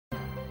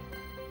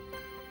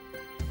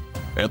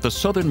At the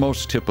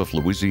southernmost tip of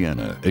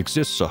Louisiana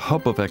exists a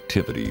hub of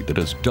activity that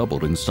has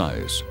doubled in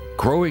size,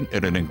 growing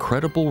at an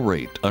incredible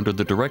rate under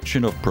the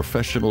direction of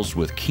professionals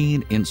with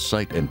keen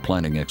insight and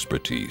planning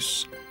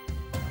expertise.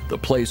 The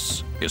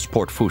place is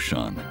Port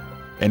Fourchon,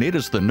 and it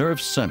is the nerve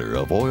center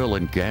of oil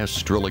and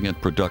gas drilling and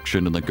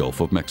production in the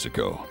Gulf of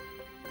Mexico.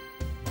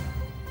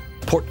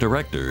 Port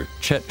Director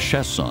Chet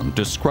Chasson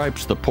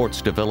describes the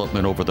port's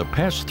development over the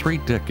past 3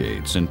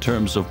 decades in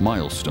terms of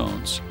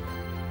milestones.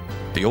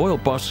 The oil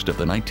bust of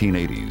the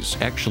 1980s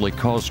actually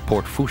caused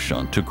Port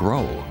Fourchon to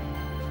grow.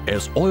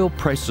 As oil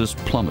prices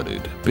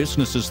plummeted,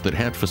 businesses that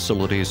had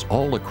facilities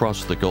all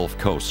across the Gulf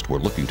Coast were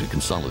looking to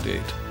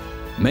consolidate.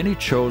 Many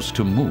chose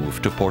to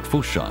move to Port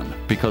Fourchon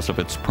because of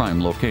its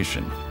prime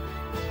location.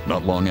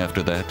 Not long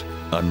after that,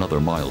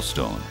 another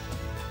milestone.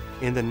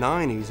 In the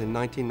 90s, in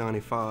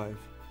 1995,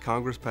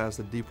 Congress passed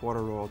the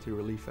Deepwater Royalty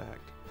Relief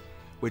Act,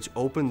 which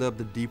opened up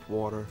the deep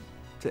water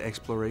to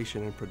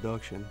exploration and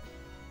production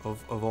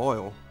of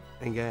oil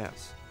and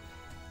gas.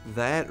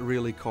 That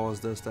really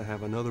caused us to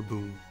have another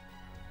boom.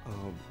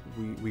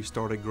 We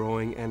started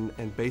growing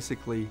and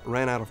basically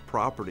ran out of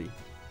property,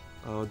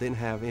 didn't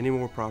have any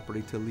more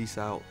property to lease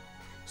out.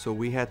 So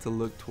we had to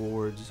look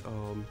towards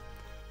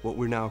what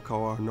we now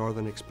call our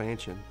northern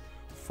expansion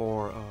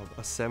for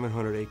a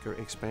 700-acre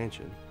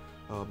expansion.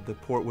 The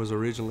port was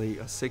originally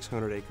a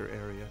 600-acre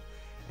area,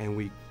 and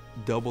we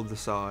doubled the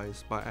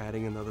size by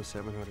adding another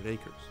 700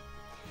 acres.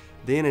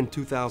 Then in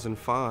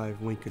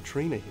 2005, when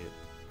Katrina hit,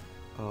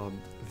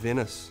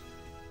 Venice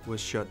was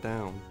shut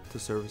down to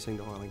servicing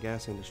the oil and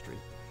gas industry.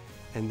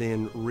 And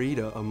then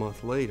Rita, a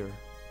month later,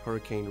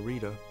 Hurricane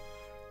Rita,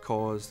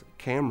 caused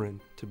Cameron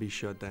to be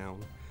shut down.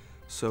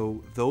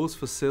 So those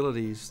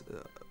facilities,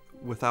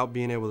 without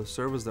being able to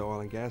service the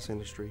oil and gas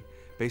industry,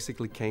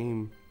 basically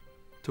came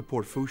to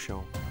Port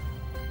Fourchon.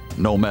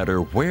 No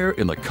matter where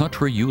in the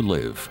country you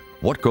live,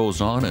 what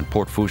goes on in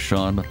Port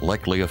Fourchon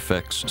likely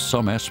affects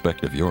some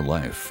aspect of your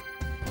life.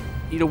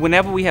 You know,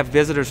 whenever we have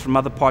visitors from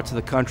other parts of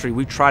the country,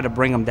 we try to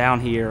bring them down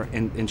here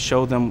and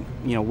show them,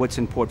 you know, what's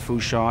in Port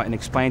Fourchon and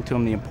explain to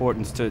them the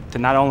importance to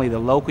not only the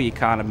local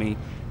economy,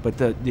 but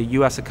the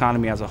U.S.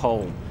 economy as a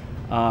whole.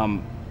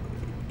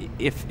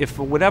 If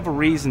for whatever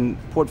reason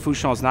Port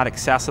Fourchon is not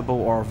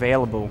accessible or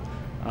available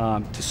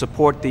to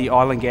support the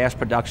oil and gas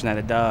production that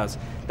it does,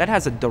 that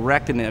has a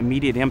direct and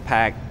immediate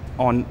impact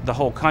on the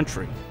whole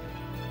country.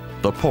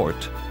 The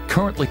port,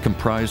 currently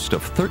comprised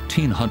of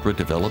 1,300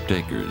 developed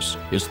acres,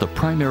 is the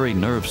primary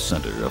nerve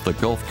center of the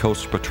Gulf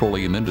Coast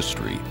petroleum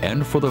industry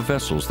and for the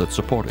vessels that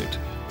support it.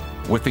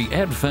 With the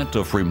advent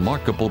of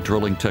remarkable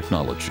drilling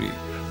technology,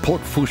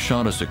 Port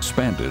Fourchon has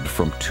expanded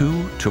from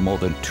 2 to more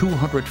than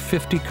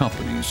 250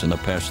 companies in the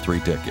past 3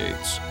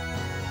 decades.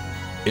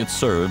 It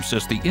serves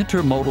as the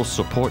intermodal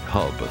support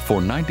hub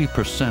for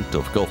 90%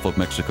 of Gulf of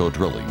Mexico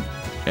drilling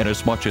and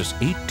as much as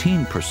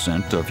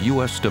 18% of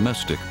U.S.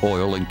 domestic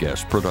oil and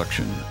gas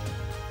production.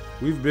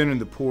 We've been in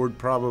the port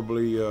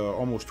probably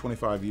almost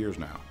 25 years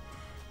now,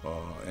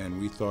 and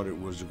we thought it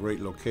was a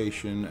great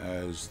location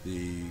as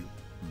the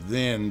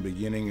then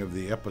beginning of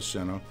the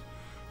epicenter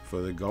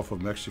for the Gulf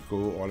of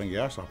Mexico oil and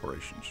gas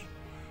operations.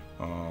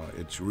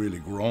 It's really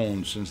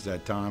grown since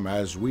that time,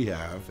 as we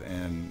have,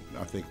 and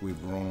I think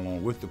we've grown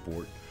along with the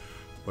port.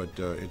 But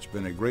it's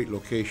been a great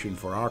location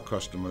for our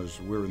customers.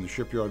 We're in the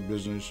shipyard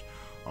business.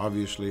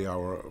 Obviously,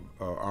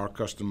 our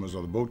customers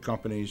are the boat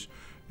companies,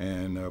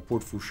 and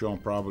Port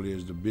Fourchon probably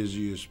is the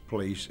busiest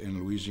place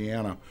in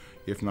Louisiana,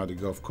 if not the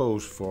Gulf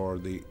Coast, for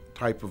the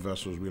type of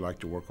vessels we like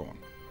to work on.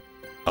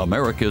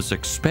 America's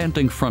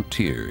expanding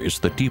frontier is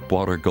the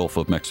deepwater Gulf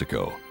of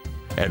Mexico,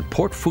 and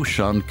Port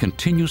Fourchon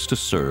continues to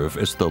serve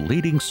as the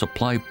leading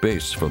supply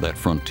base for that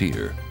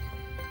frontier.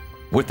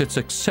 With its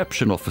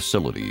exceptional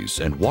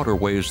facilities and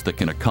waterways that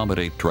can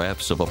accommodate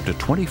drafts of up to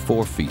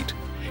 24 feet,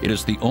 it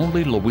is the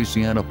only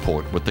Louisiana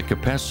port with the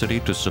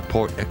capacity to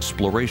support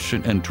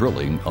exploration and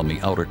drilling on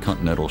the outer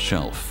continental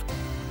shelf.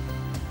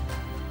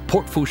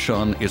 Port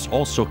Fourchon is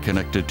also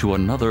connected to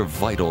another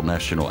vital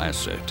national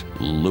asset,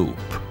 LOOP.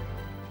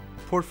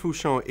 Port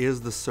Fourchon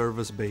is the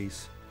service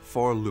base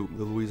for LOOP,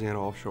 the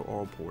Louisiana Offshore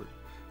Oil Port,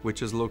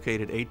 which is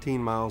located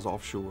 18 miles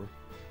offshore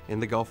in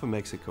the Gulf of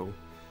Mexico.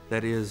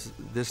 That is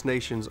this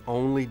nation's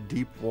only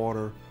deep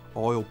water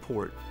oil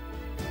port.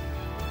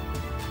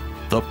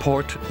 The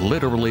port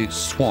literally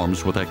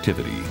swarms with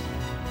activity.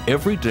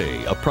 Every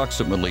day,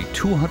 approximately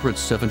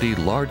 270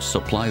 large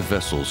supply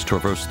vessels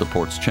traverse the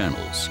port's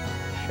channels,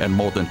 and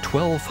more than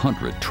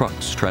 1,200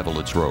 trucks travel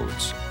its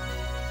roads.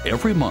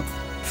 Every month,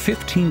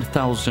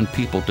 15,000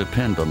 people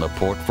depend on the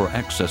port for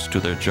access to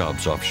their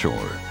jobs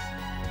offshore.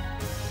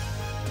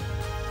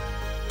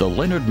 The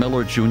Leonard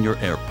Miller Jr.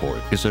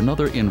 Airport is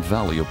another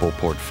invaluable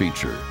port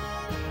feature.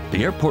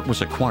 The airport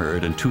was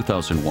acquired in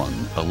 2001,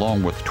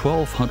 along with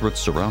 1,200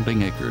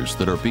 surrounding acres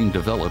that are being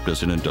developed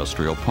as an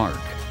industrial park.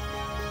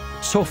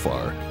 So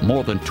far,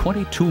 more than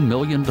 $22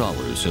 million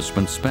has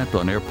been spent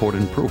on airport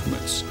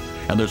improvements,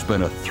 and there's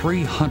been a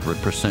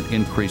 300%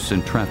 increase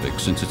in traffic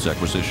since its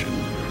acquisition.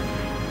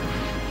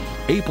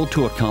 able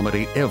to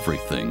accommodate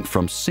everything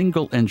from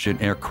single-engine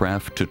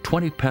aircraft to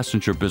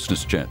 20-passenger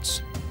business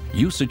jets.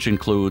 Usage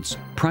includes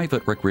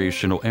private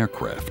recreational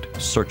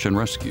aircraft, search and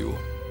rescue,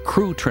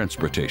 crew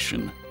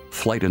transportation,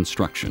 flight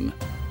instruction,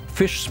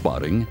 fish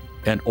spotting,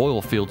 and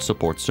oil field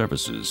support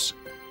services.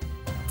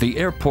 The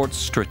airport's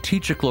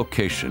strategic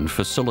location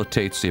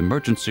facilitates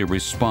emergency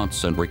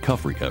response and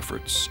recovery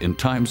efforts in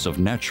times of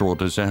natural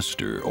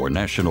disaster or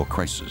national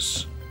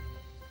crisis.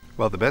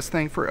 Well, the best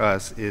thing for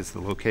us is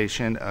the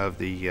location of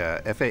the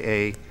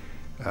FAA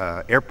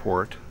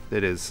airport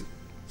that is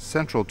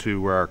central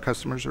to where our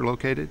customers are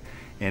located,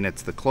 and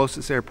it's the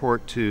closest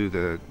airport to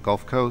the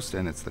Gulf Coast,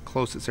 and it's the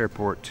closest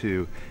airport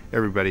to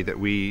everybody that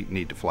we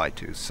need to fly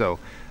to. So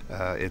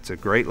it's a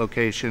great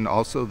location.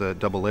 Also, the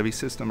double levee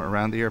system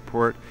around the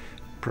airport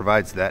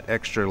provides that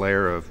extra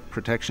layer of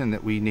protection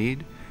that we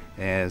need,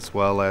 as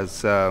well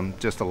as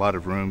just a lot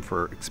of room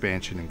for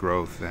expansion and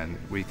growth. And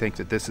we think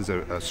that this is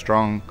a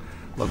strong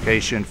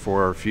location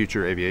for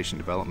future aviation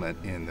development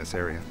in this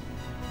area.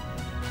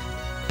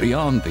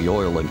 Beyond the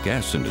oil and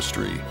gas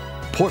industry,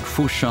 Port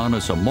Fourchon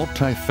is a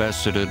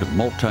multifaceted,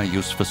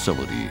 multi-use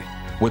facility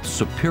with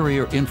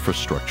superior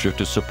infrastructure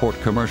to support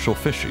commercial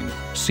fishing,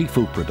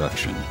 seafood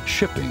production,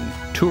 shipping,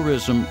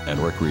 tourism, and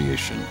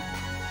recreation.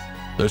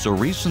 There's a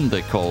reason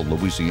they call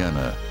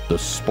Louisiana the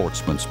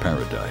sportsman's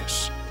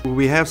paradise.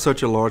 We have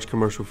such a large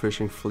commercial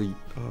fishing fleet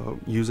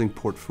using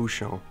Port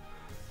Fourchon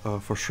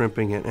for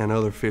shrimping and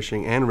other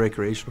fishing and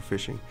recreational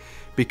fishing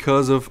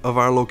because of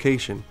our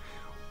location.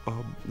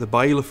 The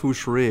Bayou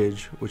Lafourche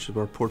Ridge, which is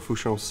where Port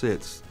Fourchon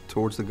sits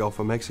towards the Gulf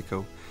of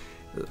Mexico,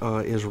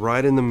 is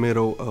right in the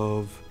middle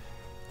of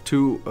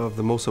two of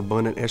the most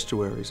abundant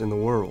estuaries in the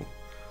world,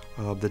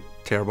 the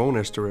Terrebonne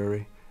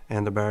Estuary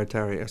and the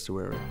Barataria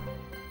Estuary.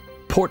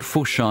 Port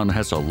Fourchon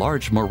has a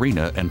large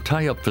marina and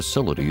tie-up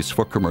facilities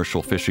for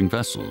commercial fishing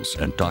vessels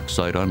and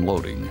dockside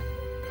unloading.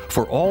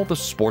 For all the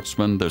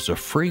sportsmen, there's a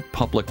free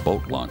public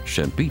boat launch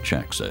and beach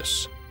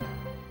access.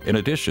 In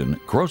addition,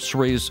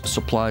 groceries,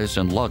 supplies,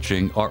 and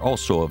lodging are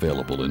also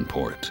available in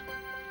port.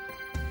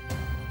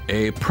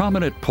 A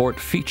prominent port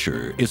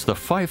feature is the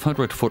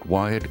 500-foot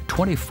wide,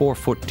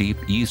 24-foot deep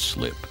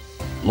E-slip.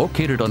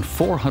 Located on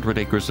 400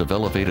 acres of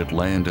elevated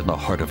land in the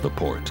heart of the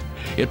port,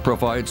 it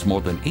provides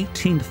more than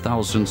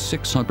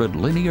 18,600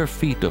 linear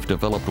feet of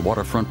developed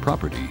waterfront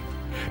property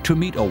to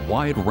meet a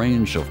wide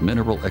range of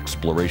mineral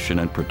exploration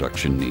and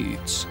production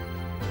needs.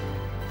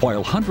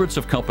 While hundreds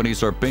of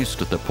companies are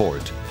based at the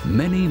port,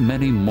 many,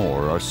 many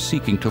more are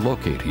seeking to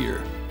locate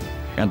here,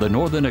 and the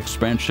northern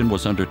expansion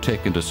was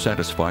undertaken to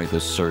satisfy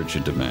this surge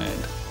in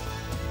demand.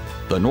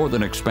 The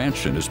northern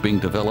expansion is being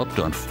developed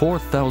on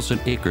 4,000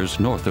 acres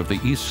north of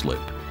the East Slip,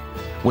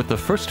 with the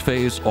first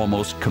phase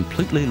almost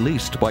completely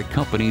leased by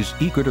companies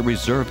eager to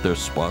reserve their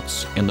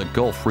spots in the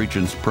Gulf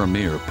region's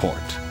premier port.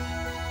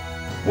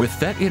 With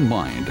that in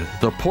mind,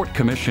 the Port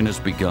Commission has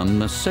begun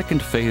the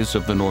second phase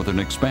of the northern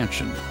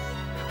expansion,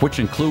 which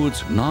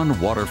includes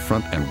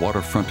non-waterfront and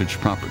water frontage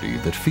property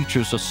that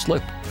features a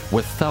slip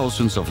with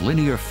thousands of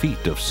linear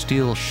feet of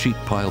steel sheet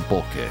pile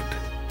bulkhead.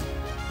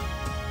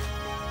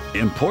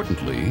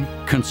 Importantly,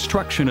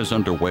 construction is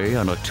underway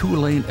on a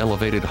 2-lane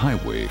elevated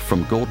highway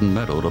from Golden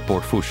Meadow to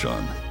Port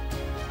Fourchon.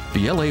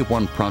 The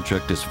LA1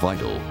 project is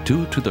vital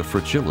due to the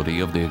fragility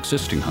of the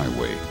existing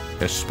highway,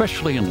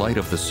 especially in light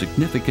of the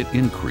significant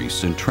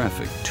increase in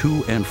traffic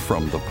to and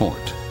from the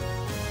port.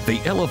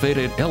 The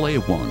elevated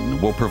LA1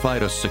 will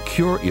provide a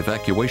secure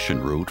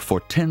evacuation route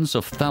for tens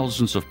of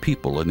thousands of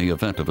people in the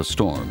event of a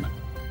storm.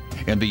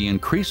 And the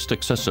increased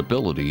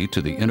accessibility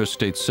to the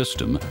interstate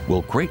system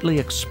will greatly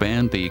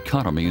expand the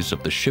economies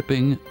of the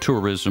shipping,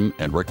 tourism,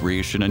 and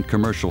recreation and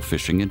commercial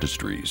fishing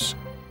industries.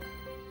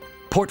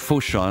 Port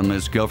Fourchon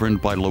is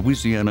governed by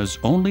Louisiana's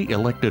only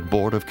elected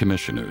Board of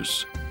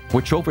Commissioners,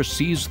 which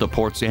oversees the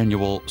port's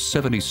annual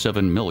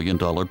 $77 million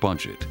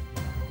budget.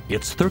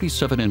 Its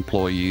 37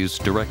 employees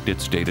direct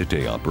its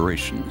day-to-day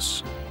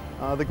operations.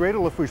 The Greater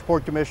Lafourche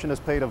Port Commission has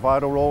played a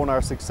vital role in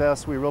our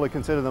success. We really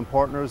consider them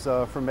partners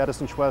for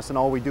Medicine Schwest and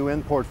all we do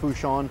in Port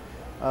Fourchon.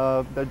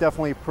 They're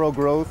definitely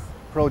pro-growth,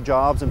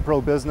 pro-jobs, and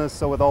pro-business.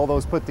 So with all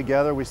those put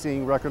together, we're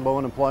seeing record low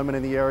unemployment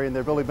in the area, and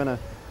they've really been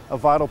a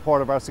vital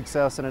part of our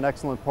success and an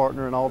excellent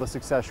partner in all the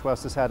success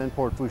Schwest has had in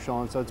Port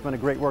Fourchon. So it's been a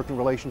great working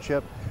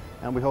relationship,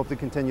 and we hope to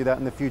continue that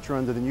in the future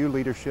under the new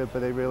leadership.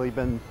 But they've really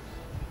been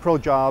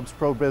pro-jobs,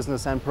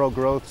 pro-business, and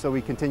pro-growth, so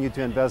we continue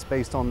to invest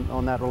based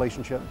on that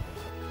relationship.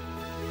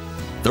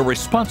 The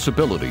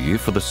responsibility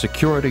for the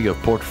security of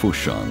Port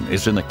Fourchon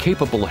is in the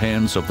capable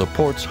hands of the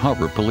port's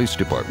Harbor Police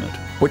Department,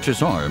 which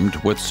is armed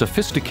with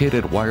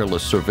sophisticated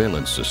wireless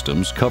surveillance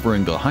systems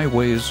covering the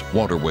highways,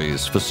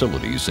 waterways,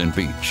 facilities, and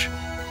beach.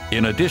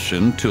 In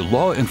addition to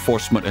law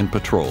enforcement and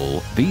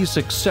patrol, these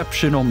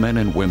exceptional men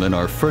and women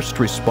are first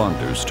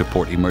responders to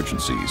port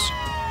emergencies,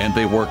 and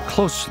they work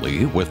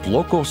closely with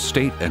local,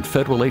 state, and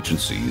federal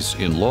agencies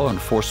in law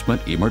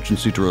enforcement,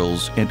 emergency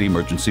drills, and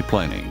emergency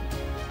planning.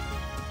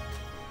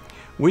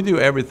 We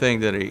do everything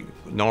that a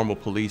normal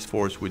police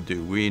force would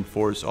do. We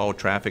enforce all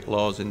traffic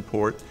laws in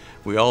port.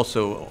 We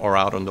also are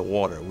out on the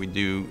water. We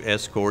do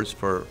escorts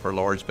for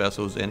large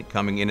vessels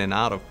coming in and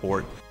out of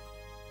port.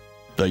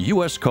 The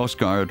U.S. Coast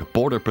Guard,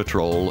 Border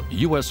Patrol,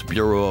 U.S.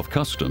 Bureau of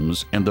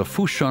Customs, and the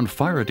Fourchon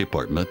Fire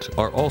Department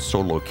are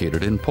also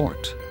located in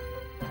port.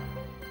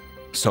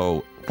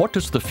 So, what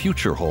does the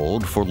future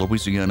hold for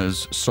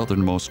Louisiana's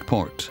southernmost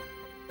port?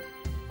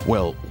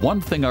 Well,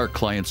 one thing our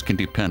clients can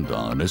depend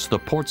on is the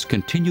port's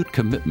continued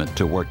commitment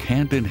to work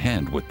hand in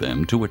hand with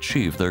them to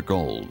achieve their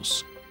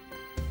goals.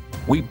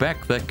 We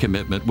back that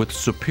commitment with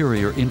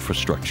superior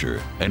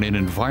infrastructure and an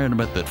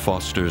environment that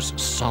fosters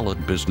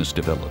solid business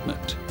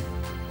development.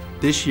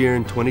 This year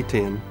in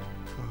 2010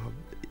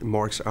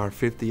 marks our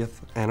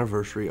 50th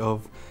anniversary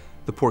of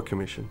the Port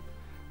Commission,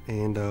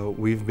 and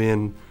we've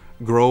been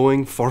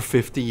growing for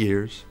 50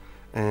 years,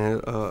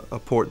 and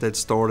a port that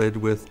started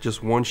with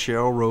just one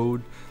shell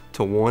road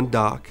to one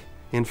dock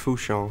in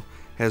Fourchon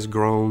has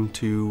grown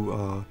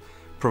to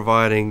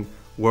providing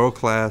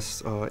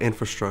world-class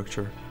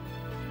infrastructure.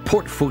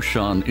 Port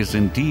Fourchon is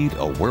indeed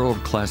a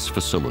world-class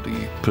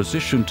facility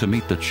positioned to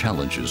meet the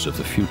challenges of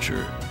the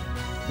future.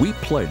 We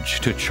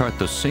pledge to chart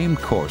the same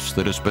course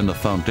that has been the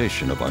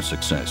foundation of our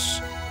success.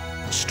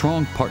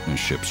 Strong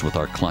partnerships with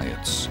our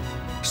clients,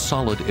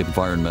 solid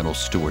environmental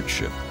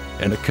stewardship,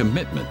 and a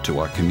commitment to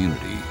our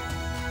community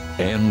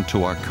and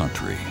to our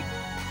country.